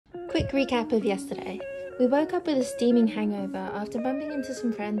Quick recap of yesterday. We woke up with a steaming hangover after bumping into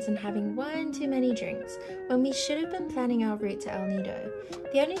some friends and having one too many drinks, when we should have been planning our route to El Nido.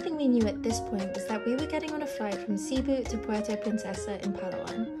 The only thing we knew at this point was that we were getting on a flight from Cebu to Puerto Princesa in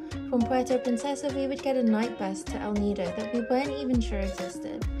Palawan. From Puerto Princesa we would get a night bus to El Nido that we weren't even sure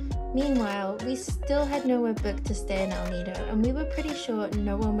existed. Meanwhile, we still had nowhere booked to stay in El Nido, and we were pretty sure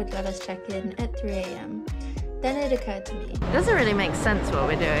no one would let us check in at 3 AM. Then it occurred to me. It doesn't really make sense what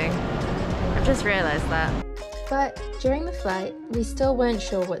we're doing. I've just realised that. But during the flight, we still weren't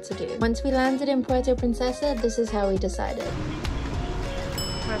sure what to do. Once we landed in Puerto Princesa, this is how we decided.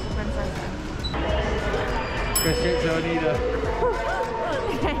 Puerto Princesa. Go straight to Nido.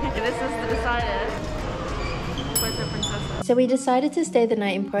 This is the decided. Puerto Princesa. So we decided to stay the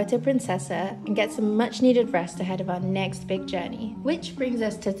night in Puerto Princesa and get some much needed rest ahead of our next big journey. Which brings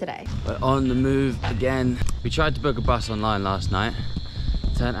us to today. We're on the move again. We tried to book a bus online last night.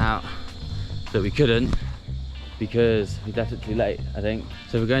 Turned out that we couldn't because we left it too late, I think.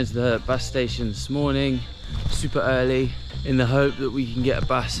 So we're going to the bus station this morning, super early, in the hope that we can get a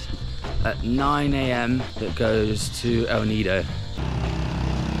bus at 9 AM that goes to El Nido.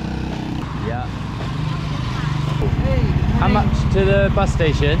 Yeah. Hey, how much to the bus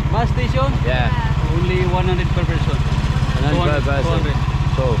station? Bus station? Yeah. Only 100 per person. 100 per person. 400.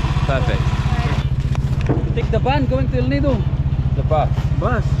 Cool, perfect. Take the van going to El Nido. The bus?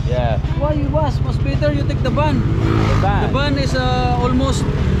 Bus? Yeah. Why you bus? Much better you take the van. The van? The van is almost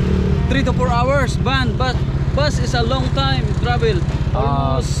 3 to 4 hours. Van, but bus is a long time travel.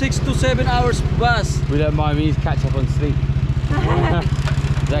 Almost 6 to 7 hours bus. We don't mind, we need to catch up on sleep. Is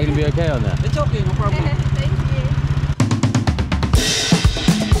that going to be okay on there? It's okay, no problem. Thank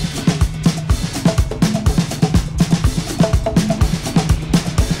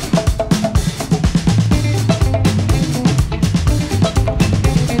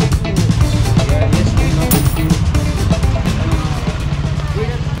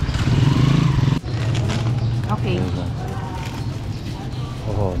you.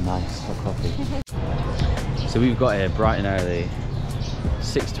 Oh, nice hot coffee. So we've got here bright and early,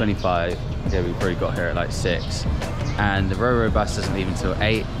 6:25. Okay, we probably got here at like 6. And the Roro bus doesn't leave until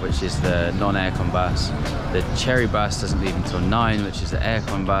 8, which is the non-aircon bus. The Cherry bus doesn't leave until 9, which is the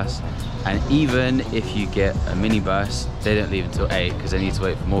aircon bus. And even if you get a minibus, they don't leave until 8 because they need to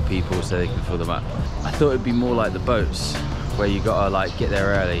wait for more people so they can fill them up. I thought it'd be more like the boats, where you gotta like get there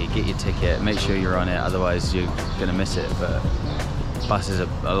early, get your ticket, make sure you're on it, otherwise you're gonna miss it. But buses are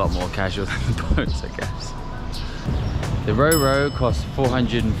a lot more casual than the boats, I guess. The Roro costs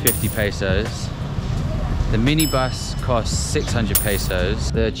 450 pesos. The minibus costs 600 pesos.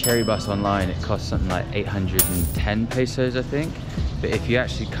 The Cherry bus online, it costs something like 810 pesos, I think. But if you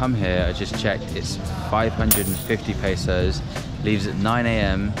actually come here, I just checked, it's 550 pesos, leaves at 9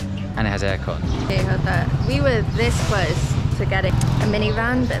 AM, and it has aircon. You heard that? We were this close to getting a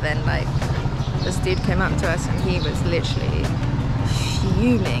minivan, but then like this dude came up to us and he was literally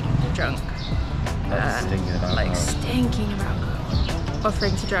fuming drunk. Stinking about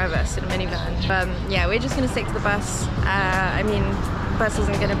offering to drive us in a minivan. Yeah, we're just gonna stick to the bus. I mean, the bus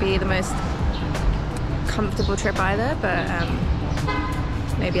isn't gonna be the most comfortable trip either, but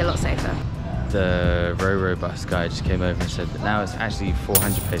maybe a lot safer. The Roro bus guy just came over and said that now it's actually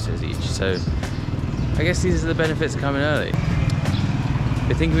 400 pesos each. So I guess these are the benefits of coming early.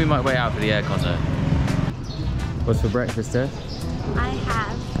 We're thinking we might wait out for the aircon though. What's for breakfast, Tess? I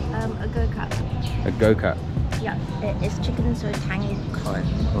have a go-kart. A go-kart? Yeah, it's chicken so tangy corn.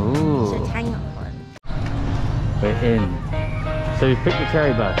 Ooh. So tangy corn. We're in. So we've picked the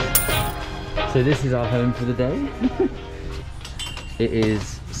Cherry bus. So this is our home for the day. It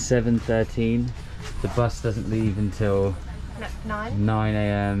is 7:13. The bus doesn't leave until 9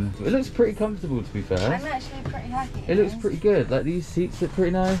 AM. It looks pretty comfortable, to be fair. I'm actually pretty happy. It looks pretty good. Like, these seats look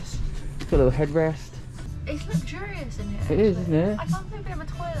pretty nice. It's got a little headrest. It's luxurious in here. It is, isn't it? I can't think we have a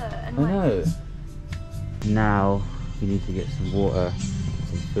toilet and I know. Now we need to get some water and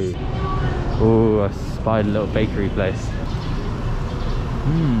some food. Oh, I spied a little bakery place.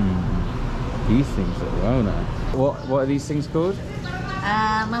 These things look well nice. What are these things called?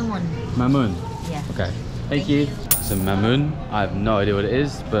 Mamun. Mamun? Yeah. Okay, thank you. Some mamun. I have no idea what it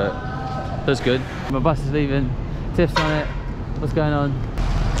is, but that's good. My bus is leaving. Tiff's on it. What's going on?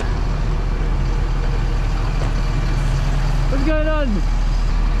 What's going on?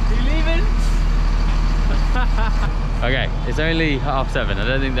 Are you leaving? Okay, it's only 7:30. I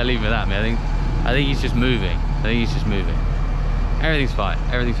don't think they're leaving without me. I think he's just moving. Everything's fine.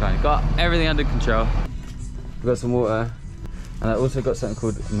 Everything's fine. Got everything under control. We've got some water. And I also got something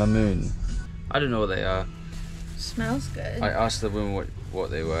called mamoon. I don't know what they are. Smells good. I asked the woman what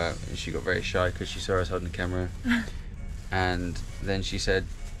they were, and she got very shy because she saw us holding the camera. And then she said,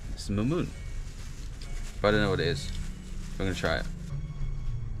 it's a mamoon. But I don't know what it is. I'm gonna try it.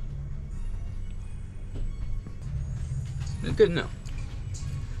 It's good now.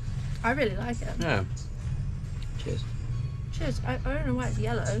 I really like it. Yeah. Cheers. Cheers. I don't know why it's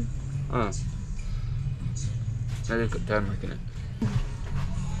yellow. Oh. Maybe it's got turmeric in it.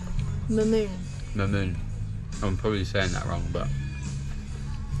 Mamoon. Mamoon. I'm probably saying that wrong, but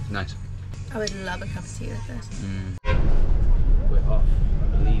nice. I would love a cup of tea with this. We're off.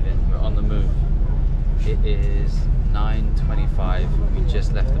 We're leaving. We're on the move. It is 9:25. We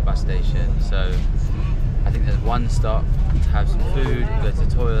just left the bus station, so I think there's one stop to have some food, go to the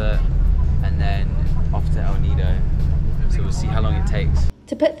toilet, and then off to El Nido. So we'll see how long it takes.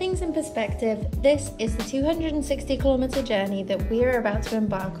 To put things in perspective, this is the 260-kilometer journey that we are about to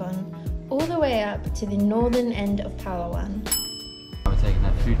embark on, all the way up to the northern end of Palawan. We're taking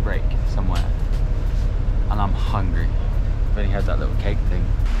a food break somewhere, and I'm hungry. I've only had that little cake thing.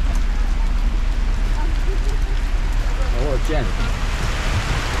 Oh, what a gem.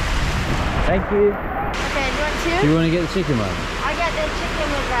 Thank you. Okay, do you want two? Do you want to get the chicken one? I get the chicken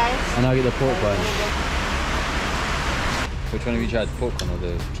with rice. And I'll get the pork one. Which one have you tried, the pork one or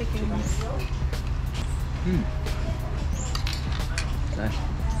the Chicken. Nice.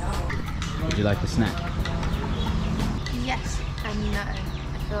 Would you like a snack? Yes and no. I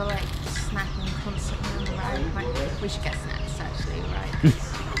feel like snacking constantly on the road. Like, we should get snacks actually,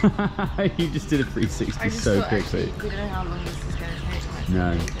 right? You just did a 360 I just so thought, quickly. actually, we don't know how long this is going to take.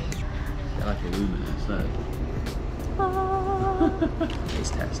 No. Get like a luminous, so.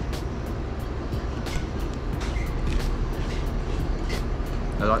 Taste test.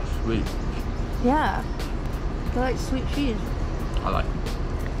 I like sweet. Yeah. I like sweet cheese. I like it.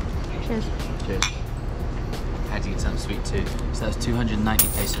 Cheers. Cheers. I had to get something sweet too. So that was 290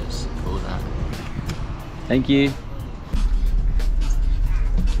 pesos for all that. Thank you.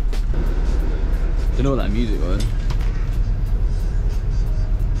 Don't know what that music was.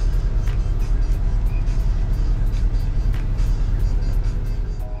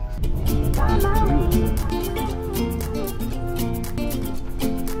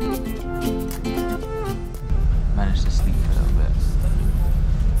 Managed to sleep for a little bit.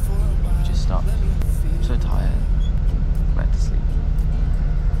 Just stopped. I'm so tired. Went to sleep.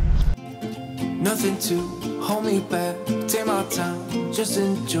 Nothing to hold me back. Take my time, just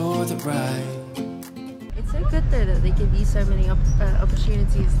enjoy the ride. It's so good though that they give you so many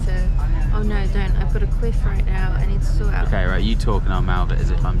opportunities to. Oh no, don't! I've got a quiff right now. I need to sort out. Okay, right. You talk and I'll mouth it as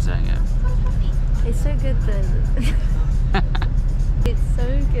if I'm saying it. It's so good that. It's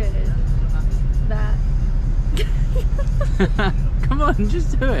so good that. Come on,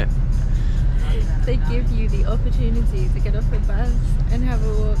 just do it. They give you the opportunity to get off the bus and have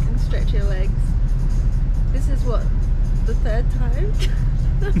a walk and stretch your legs. This is what, the third time?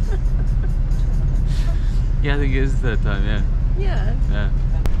 Yeah, I think it is the third time, yeah. Yeah. Yeah.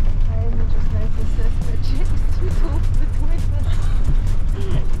 I only just noticed this, but Chip's too tall for the toilet.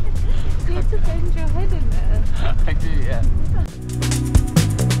 You have to bend your head in there. I do, yeah.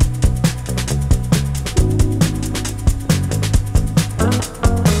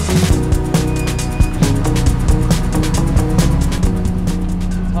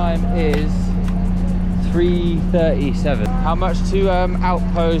 Time is 3:37. How much to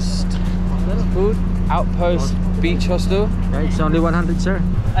Outpost, what's that called? Outpost Beach Hostel? Yeah, it's only 100, sir.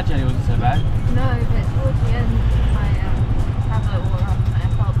 That journey wasn't so bad. No, but towards the end, my tablet wore off and I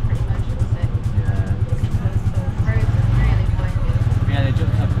felt pretty motion sick. Yeah. The road was really windy. Yeah, they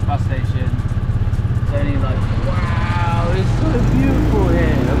dropped us off at the bus station. It's only like, wow, it's so beautiful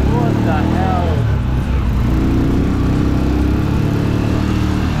here. What the hell?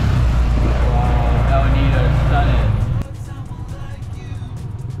 Wow, El Nido, stunning.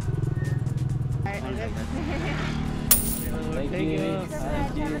 Thank you. Thank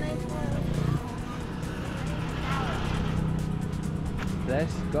you.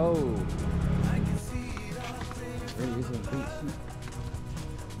 Let's go. Really is a beach.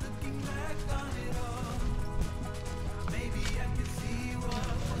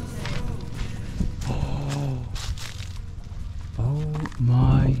 Oh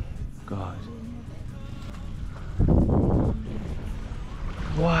my God.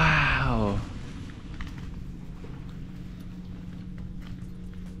 Wow.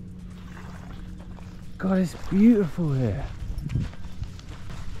 God, it's beautiful here.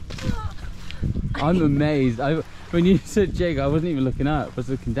 I'm amazed. When you said Jake, I wasn't even looking up. I was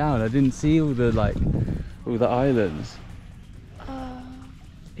looking down. I didn't see all the islands.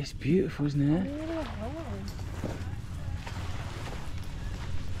 It's beautiful, isn't it?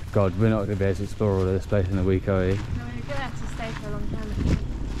 God, we're not going to be able to explore all of this place in a week, are we? No, we're gonna have to stay for a long time.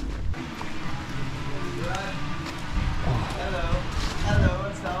 Hello,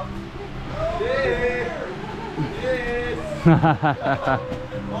 what's up?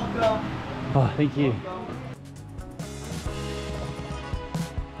 Welcome. Oh, thank you.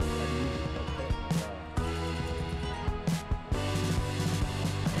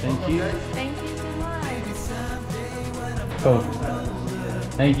 Thank you. Thank you so much. Cool.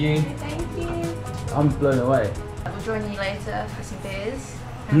 Thank you. Thank you. I'm blown away. We'll join you later for some beers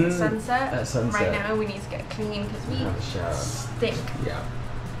and the sunset. At sunset. Right now we need to get clean because we stink. Yeah.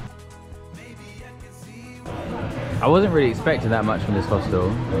 I wasn't really expecting that much from this hostel,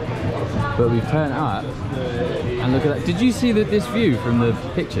 but we've turned up and look at that. Did you see this view from the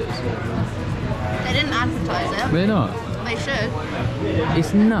pictures? They didn't advertise it. They're not. They should.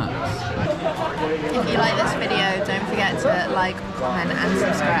 It's nuts. If you like this video, don't forget to like, comment and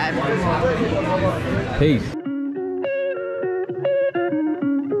subscribe. Peace.